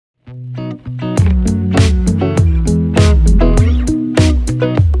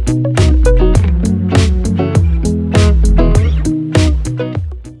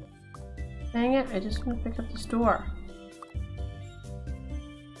door?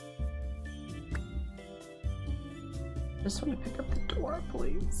 Just want to pick up the door,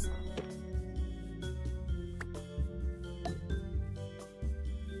 please.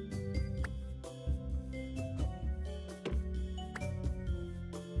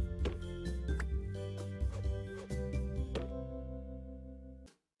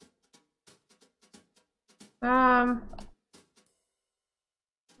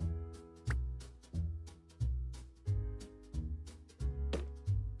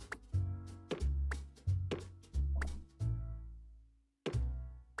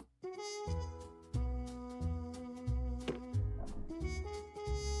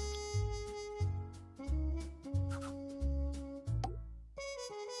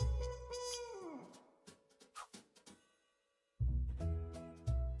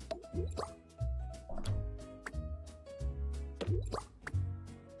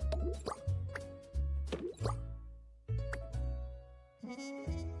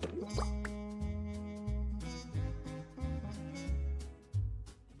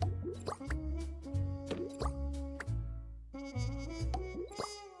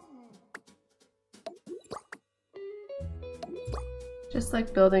 Just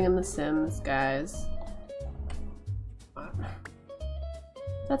like building in The Sims, guys.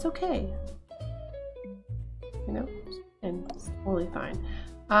 That's okay. You know, and it's totally fine.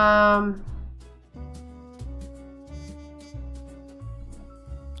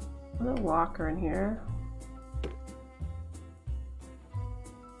 Put a locker in here.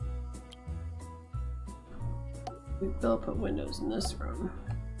 We will put windows in this room.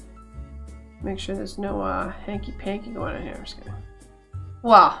 Make sure there's no hanky-panky going on here. I'm just gonna.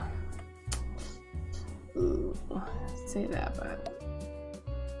 Well, ooh, say that, but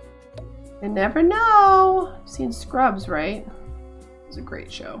you never know. I've seen Scrubs, right? It was a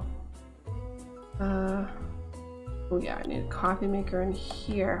great show. Oh yeah, I need a coffee maker in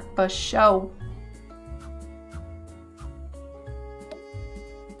here for show.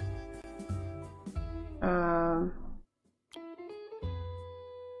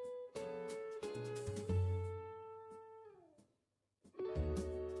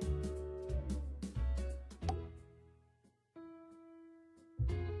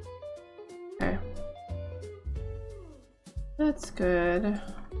 Okay. That's good.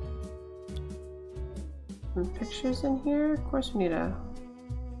 Some pictures in here. Of course, we need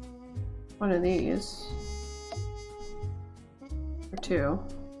one of these or two.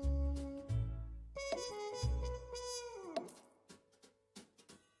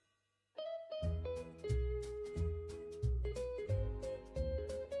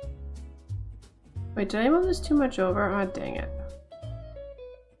 Wait, did I move this too much over? Oh, dang it.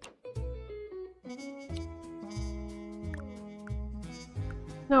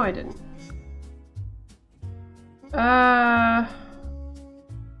 No, I didn't. I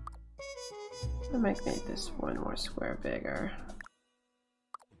might make this one more square bigger.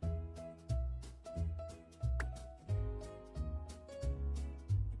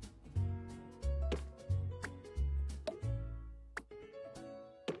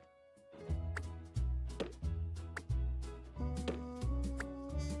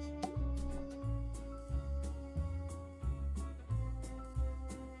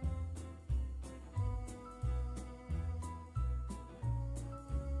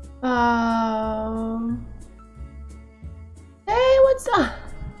 Hey, what's up?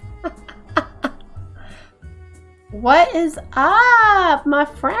 What is up, my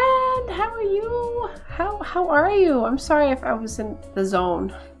friend? How are you? How are you? I'm sorry if I was in the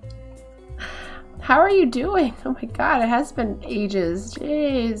zone. How are you doing? Oh my god, it has been ages.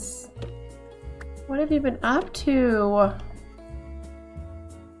 Jeez. What have you been up to?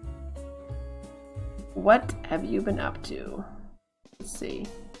 What have you been up to? Let's see.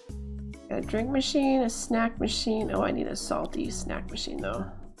 Got a drink machine, a snack machine. Oh, I need a salty snack machine though.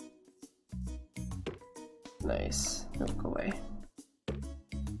 Nice. No, go away.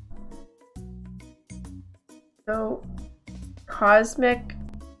 So, Cosmic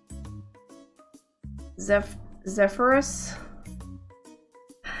Zephyrus.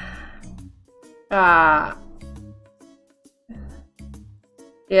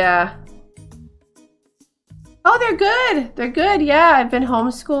 Yeah. Oh, they're good. They're good. Yeah, I've been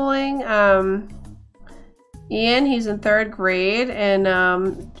homeschooling. Ian, he's in 3rd grade,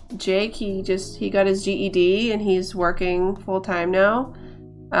 and Jake, he got his GED and he's working full time now.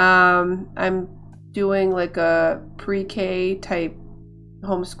 I'm doing like a pre-K type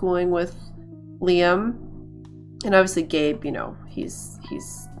homeschooling with Liam, and obviously Gabe, you know, he's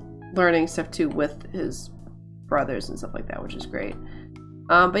learning stuff too with his brothers and stuff like that, which is great.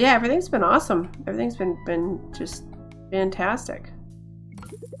 But yeah, everything's been awesome. Everything's been just fantastic.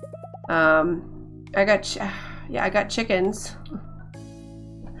 I got chickens.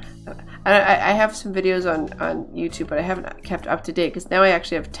 I have some videos on YouTube, but I haven't kept up to date because now I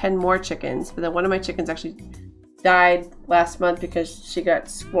actually have 10 more chickens. But then one of my chickens actually died last month because she got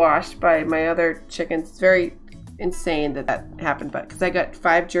squashed by my other chickens. It's very insane that that happened, but because I got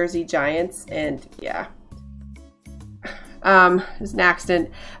 5 Jersey Giants, and yeah, it was an accident.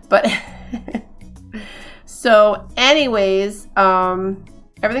 But so anyways,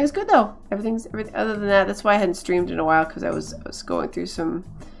 everything's good though. Everything other than that, that's why I hadn't streamed in a while, because I was going through some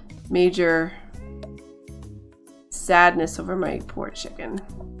major sadness over my poor chicken.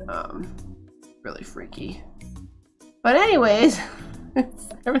 Really freaky. But anyways,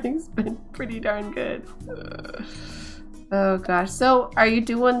 everything's been pretty darn good. Oh gosh. So are you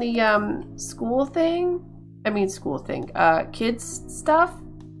doing the school thing? I mean school thing. Kids stuff?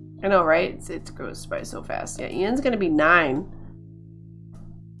 I know, right? It goes by so fast. Yeah, Ian's gonna be 9.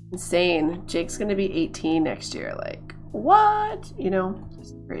 Insane. Jake's gonna be 18 next year. Like, what? You know,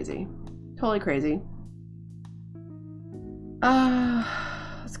 just crazy. Totally crazy.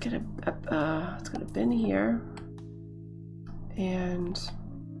 Let's get a bin here. And it's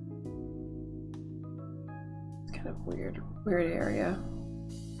kind of weird area.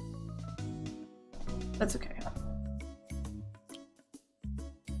 That's okay.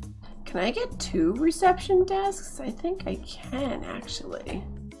 Can I get 2 reception desks? I think I can, actually.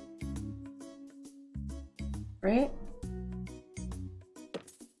 Right?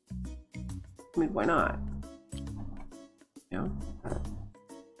 I mean, why not? You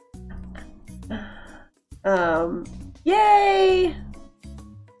know? Yay!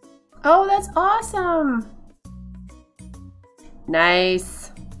 Oh, that's awesome!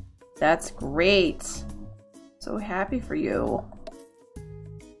 Nice. That's great. So happy for you.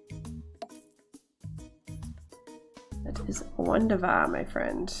 That is wonderful, my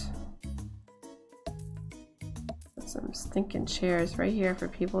friend. Put some stinking chairs right here for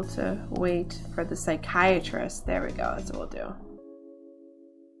people to wait for the psychiatrist. There we go. That's what we'll do.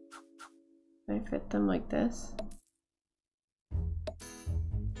 Can I fit them like this?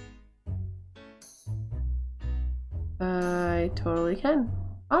 I totally can.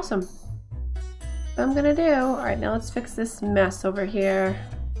 Awesome. What I'm gonna do. Alright, now let's fix this mess over here.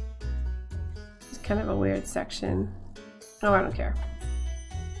 It's kind of a weird section. Oh, I don't care.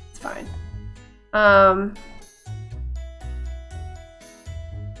 It's fine. I'm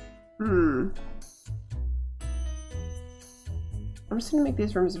just gonna make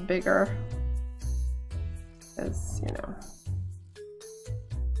these rooms bigger. Because, you know.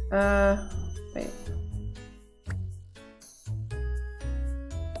 Wait.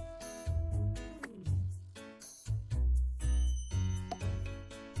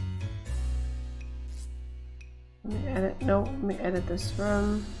 Let me edit this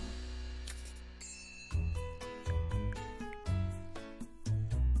room.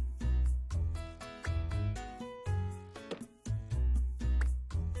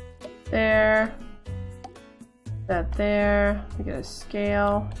 There. That there. We get a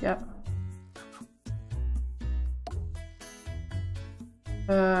scale. Yep.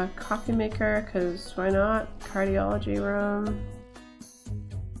 Coffee maker, because why not? Cardiology room.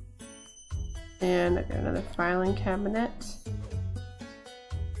 And I got another filing cabinet.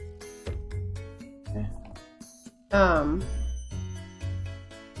 Okay. I'm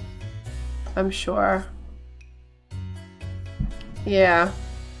sure. Yeah.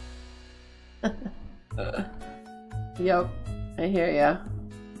 Yep. I hear ya.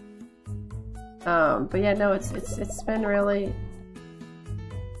 But yeah, no, it's been really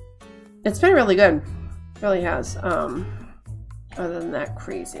good. It really has. Other than that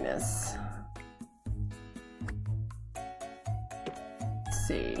craziness.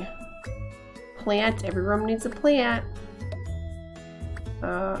 See. Plant. Every room needs a plant.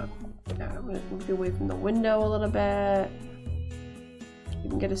 Yeah, I'm gonna move away from the window a little bit. You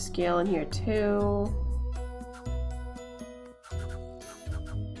can get a scale in here too.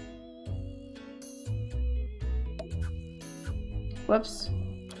 Whoops.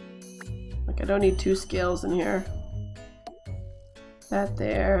 Like, I don't need 2 scales in here. That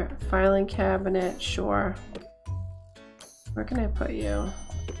there. Filing cabinet. Sure. Where can I put you?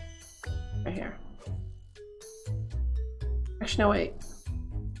 Right here. Actually, no, wait.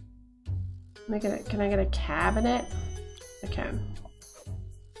 Can I get a cabinet? I can.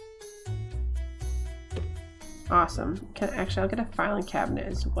 Awesome. Actually, I'll get a filing cabinet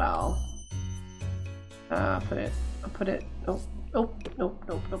as well. I'll put it. Nope.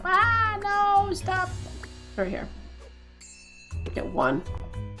 Ah, no, stop. Right here. Get one.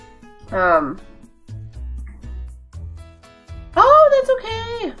 Oh, that's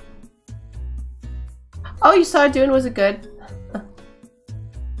okay. Oh, you saw it doing? Was it good?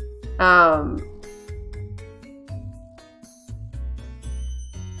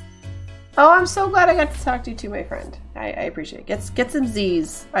 Oh, I'm so glad I got to talk to you too, my friend. I appreciate it. Get some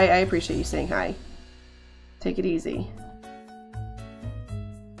Z's. I appreciate you saying hi. Take it easy.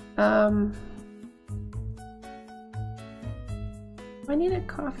 Do I need a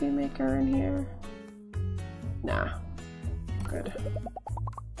coffee maker in here? Nah. Good.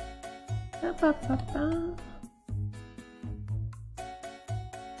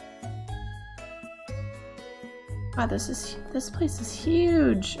 Wow, this place is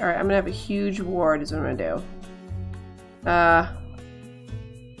huge. All right, I'm gonna have a huge ward is what I'm gonna do.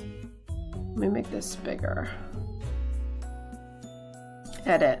 Let me make this bigger.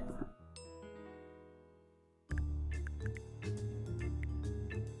 Edit.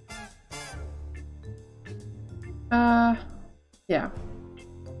 Yeah.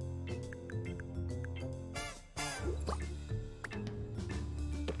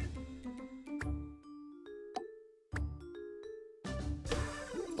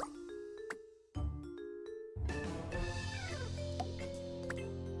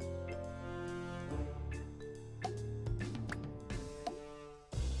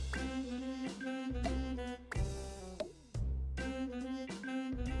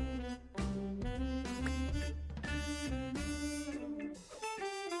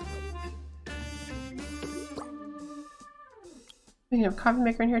 We can have a coffee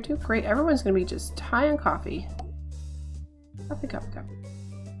maker in here too. Great. Everyone's going to be just high on coffee. Coffee, coffee, coffee.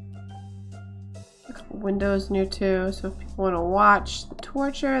 A couple windows in here too, so if people want to watch the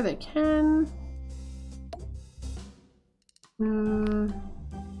torture, they can.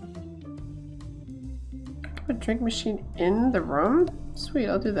 Put a drink machine in the room? Sweet,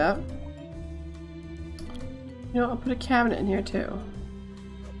 I'll do that. You know, I'll put a cabinet in here too.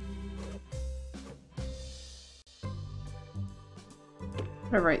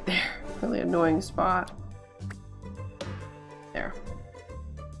 Right there. Really annoying spot. There.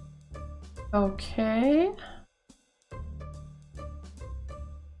 Okay.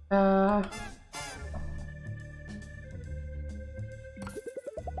 Good.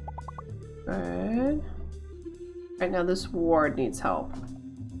 Right now this ward needs help.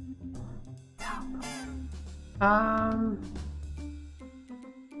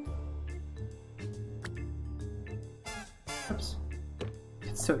 Oops.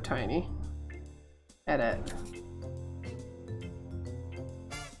 It's so tiny. Edit.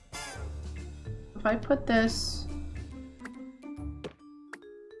 If I put this...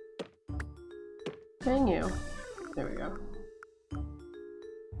 Dang you. There we go.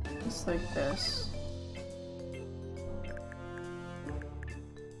 Just like this.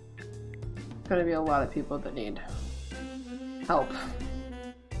 There's gonna be a lot of people that need help.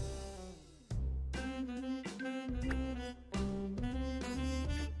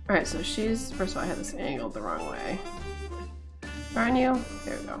 Alright, so she's... First of all, I had this angled the wrong way. Aren't you?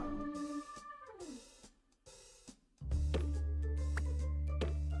 There we go.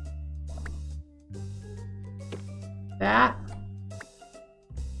 That.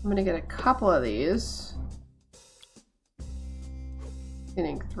 I'm gonna get a couple of these.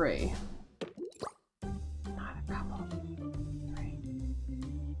 Meaning 3. Not a couple. 3.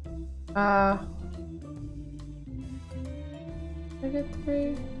 Did I get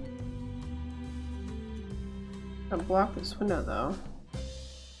 3? I'll block this window though.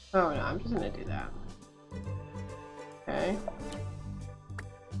 Oh no, I'm just gonna do that. Okay.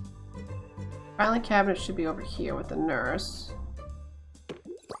 Filing cabinet should be over here with the nurse.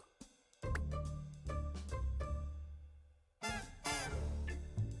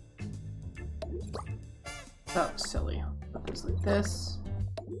 Oh, silly. Put this like this.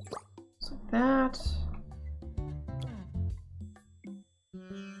 Just like that.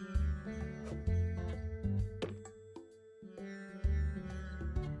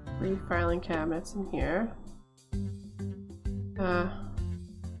 3 filing cabinets in here.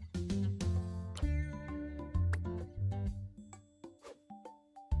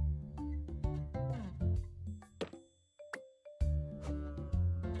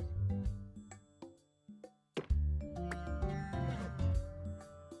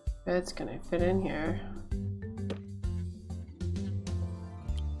 It's gonna fit in here.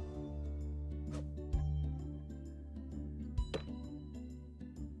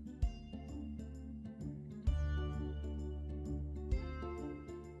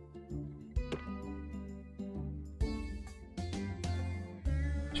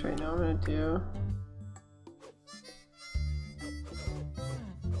 Right now I'm gonna do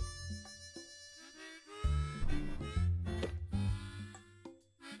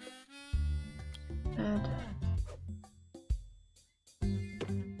Bed.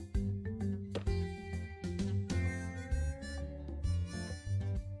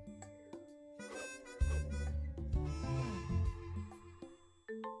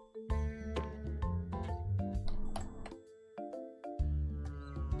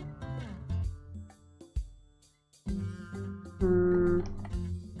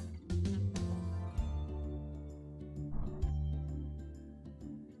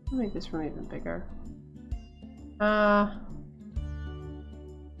 I'll make this room even bigger.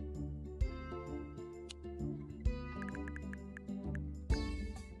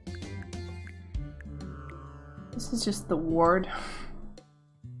 This is just the ward.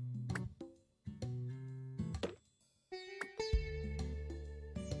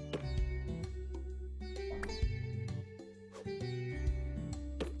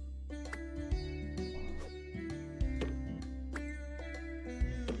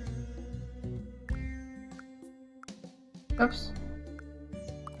 Oops.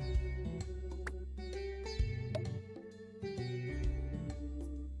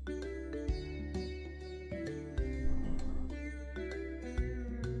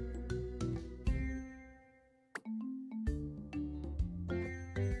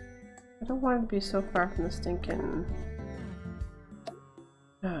 I don't want it to be so far from the stinking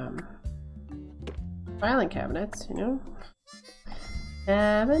filing cabinets, you know?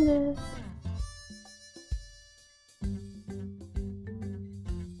 Cabinet.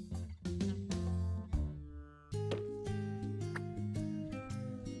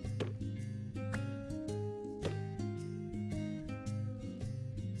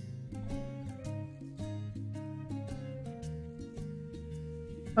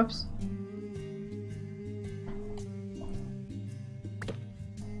 Oops.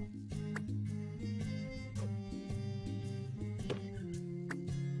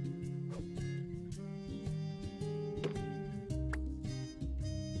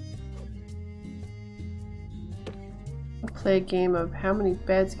 I'll play a game of how many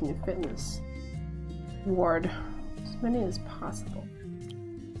beds can you fit in this ward? As many as possible.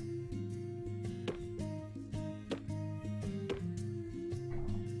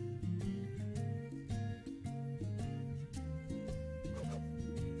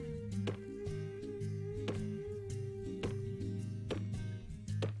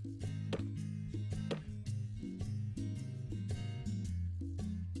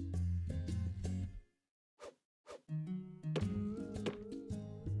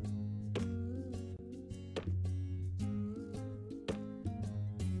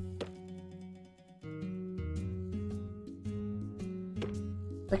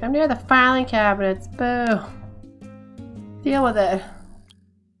 Like, I'm near the filing cabinets. Boo. Deal with it.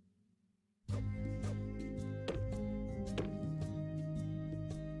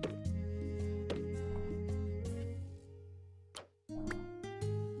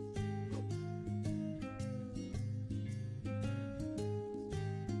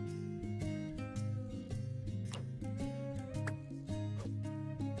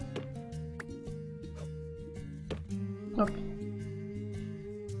 Okay.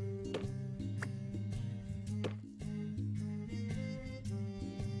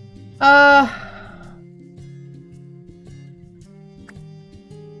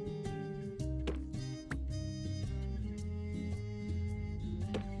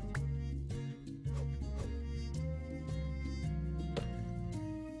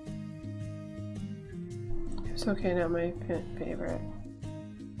 It's okay, not my favorite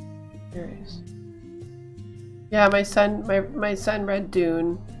series. Yeah, my son read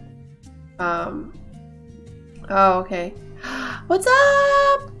Dune. Oh, okay. What's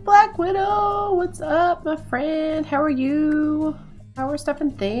up, Black Widow? What's up, my friend? How are you? How are stuff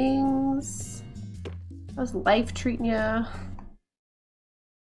and things? How's life treating ya?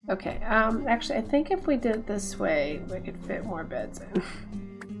 Okay, actually, I think if we did it this way, we could fit more beds in.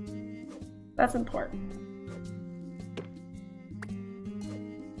 That's important.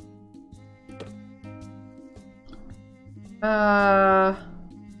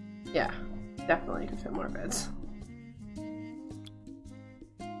 Yeah, definitely could fit more beds.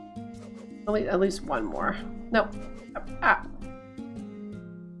 At least one more. Nope. Ah.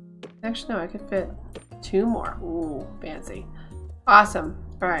 Actually, no, I could fit two more. Ooh, fancy. Awesome.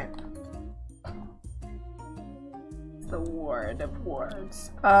 All right. The ward of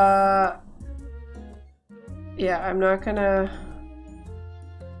wards. Yeah, I'm not gonna.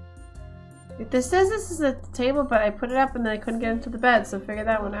 This says this is a table, but I put it up and then I couldn't get into the bed, so figure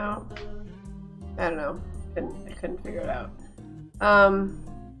that one out. I don't know. I couldn't figure it out.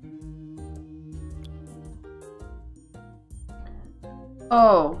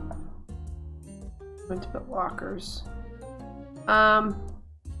 Oh. Meant to put lockers. Well,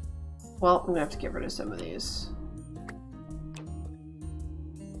 I'm gonna have to get rid of some of these.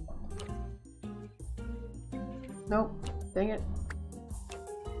 Nope. Dang it.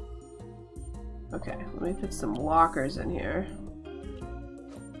 Okay, let me put some lockers in here.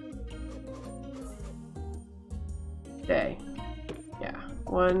 Okay. Yeah.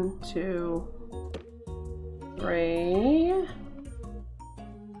 1, 2, 3.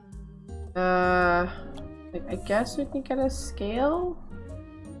 I guess we can get a scale?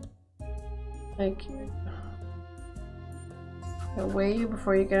 Like, I'll weigh you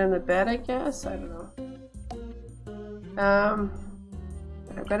before you get in the bed, I guess? I don't know.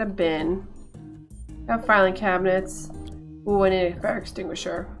 I've got a bin. I have filing cabinets. Ooh, I need a fire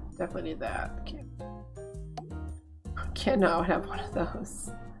extinguisher. Definitely need that. Can't not have one of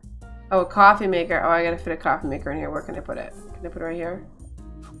those. Oh, a coffee maker. Oh, I gotta fit a coffee maker in here. Where can I put it? Can I put it right here?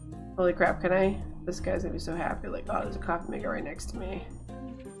 Holy crap, can I? This guy's gonna be so happy. Like, oh, there's a coffee maker right next to me.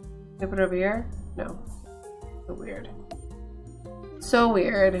 Can I put it over here? No. So weird. So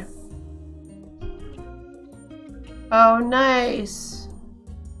weird. Oh, nice.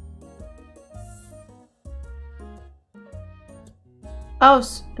 Oh,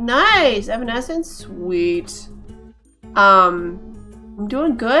 nice. Evanescence? Sweet. I'm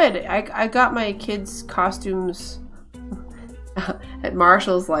doing good. I got my kids' costumes at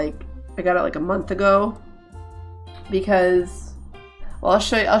Marshall's, like, I got it like a month ago. Because, well, I'll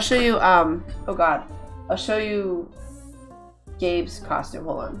show you, oh god. I'll show you Gabe's costume.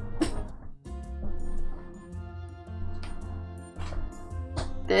 Hold on.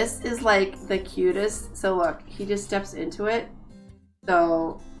 This is like the cutest. So look, he just steps into it.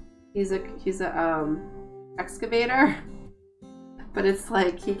 So he's a excavator, but it's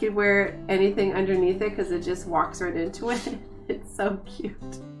like he could wear anything underneath it because it just walks right into it. It's so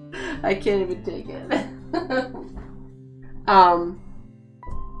cute. I can't even take it.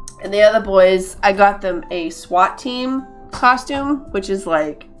 And the other boys, I got them a SWAT team costume, which is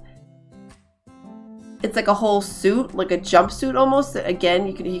like, it's like a whole suit, like a jumpsuit almost. That, again,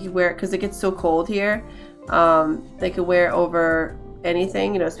 you could wear it because it gets so cold here. They could wear it over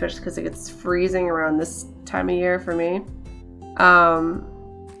anything, you know, especially because it gets freezing around this time of year for me.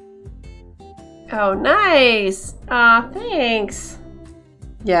 Oh, nice. Thanks.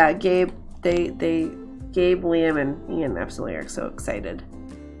 Yeah, Gabe, Gabe, Liam, and Ian absolutely are so excited.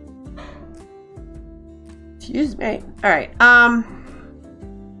 Excuse me. All right.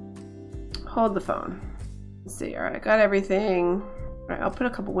 Hold the phone. Let's see. All right, I got everything. All right, I'll put a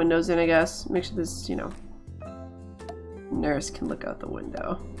couple windows in, I guess. Make sure this, you know, nurse can look out the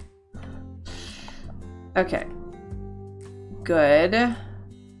window. Okay. Good.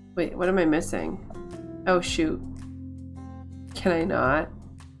 Wait, what am I missing? Oh, shoot. Can I not?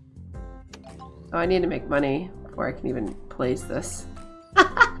 Oh, I need to make money before I can even place this.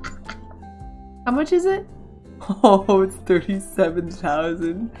 How much is it? Oh, it's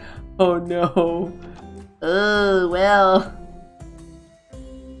 37,000. Oh no. Oh, well.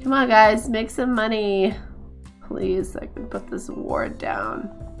 Come on, guys, make some money. Please, I can put this ward down.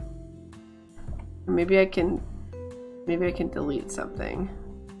 Or maybe I can delete something.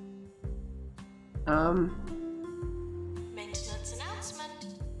 Maintenance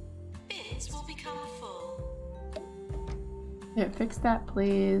announcement. Bins will become full. Yeah, fix that,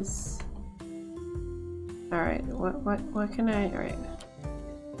 please. Alright, what can I, alright.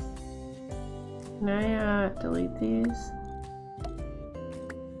 Can I, delete these?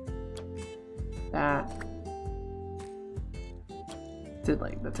 That.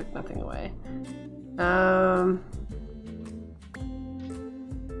 That took nothing away.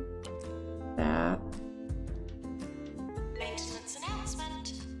 That. Maintenance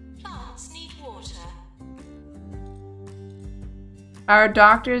announcement. Plants need water. Our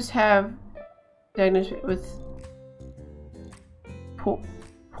doctors have diagnosed with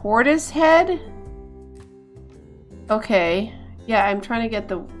Portishead. Okay. Yeah, I'm trying to get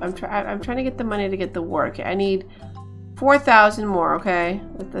the I'm trying to get the money to get the ward. Okay, I need 4,000 more. Okay,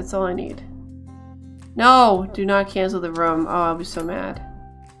 that's all I need. No, do not cancel the room. Oh, I'll be so mad.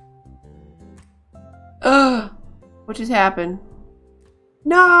 Ugh, what just happened?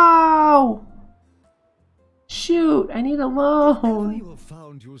 No! Shoot, I need a loan. If you have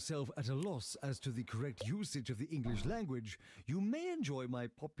found yourself at a loss as to the correct usage of the English language, you may enjoy my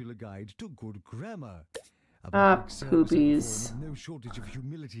popular guide to good grammar. Poopies. No shortage of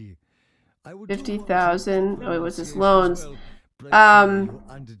humility. 50,000. Oh, it was his loans.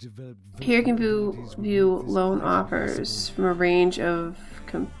 Here you can view loan offers from a range of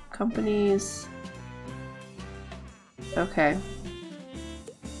companies. Okay.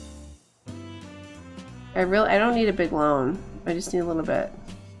 I don't need a big loan. I just need a little bit.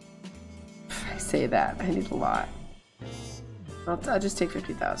 I say that. I need a lot. I'll just take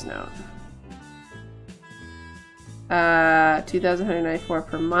 50,000 out. 2,194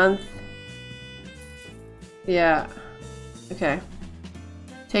 per month. Yeah. Okay.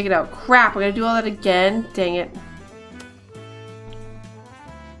 Take it out. Crap, we're gonna do all that again? Dang it.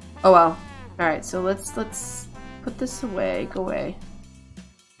 Oh well. Alright, so let's put this away. Go away.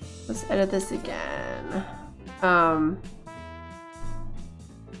 Let's edit this again.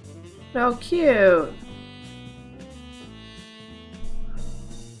 So cute.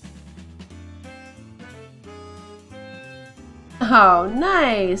 Oh,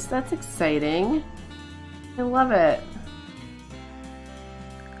 nice. That's exciting. I love it.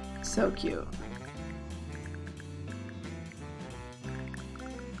 So cute.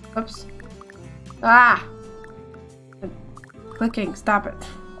 Oops. Ah! I'm clicking. Stop it.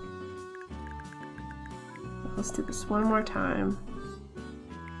 Let's do this one more time.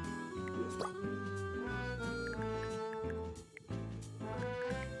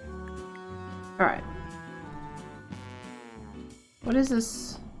 Alright. What is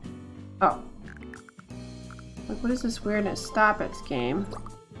this? Oh. Like, what is this weirdness? Stop it, game.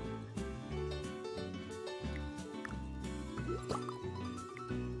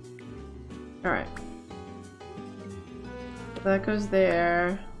 Alright. That goes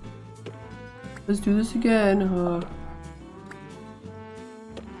there. Let's do this again. Oh.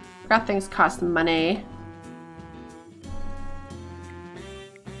 Forgot things cost money.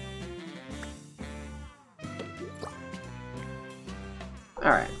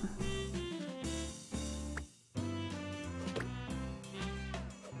 Alright.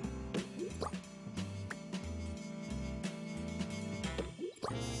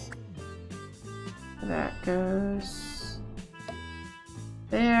 That goes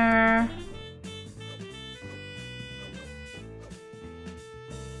there.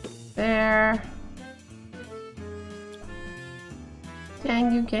 There.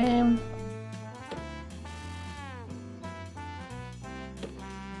 Dang you, game.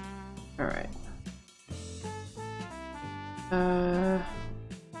 Alright.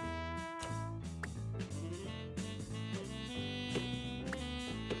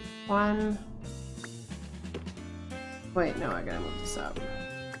 One. Wait, no, I gotta move this up.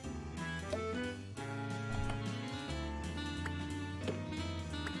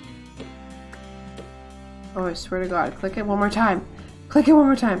 Oh, I swear to God. Click it one more time. Click it one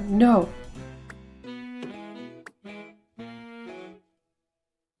more time. No.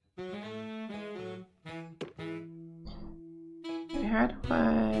 How do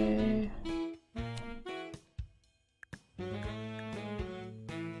I...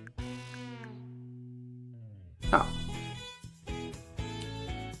 Oh.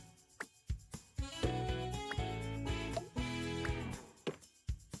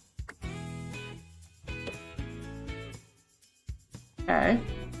 Okay.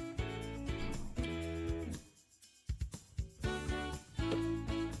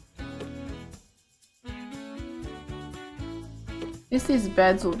 At least these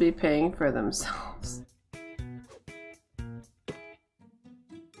beds will be paying for themselves.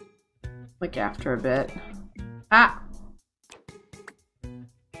 Like after a bit. Ah!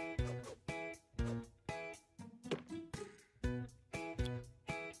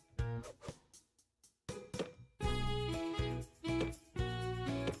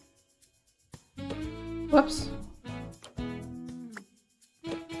 Whoops.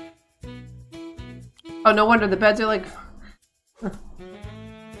 Oh, no wonder the beds are like...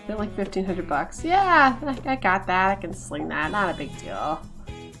 they're like 1,500 bucks. Yeah, I got that. I can sling that. Not a big deal.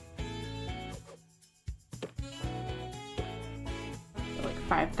 There are like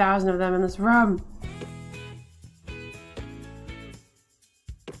 5,000 of them in this room.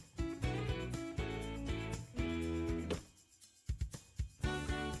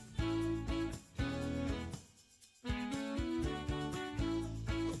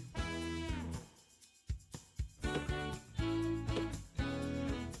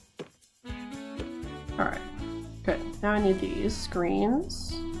 Alright, good. Now I need these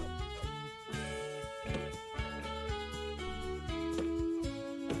screens.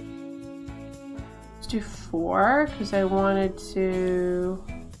 Let's do 4, because I wanted to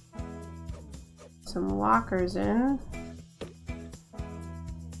put some lockers in.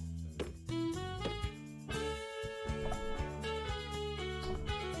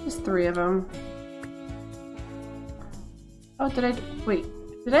 Just 3 of them. Oh, wait.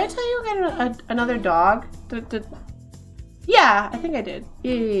 Did I tell you I got another dog? Yeah, I think I did.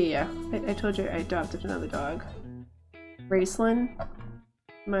 Yeah. I told you I adopted another dog. Raceland.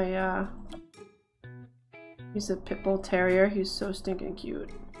 My, He's a pit bull terrier. He's so stinking cute.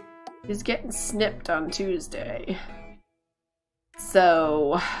 He's getting snipped on Tuesday.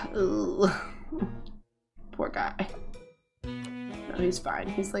 So, ugh. Poor guy. No, he's fine.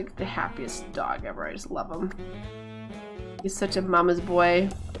 He's like the happiest dog ever. I just love him. He's such a mama's boy.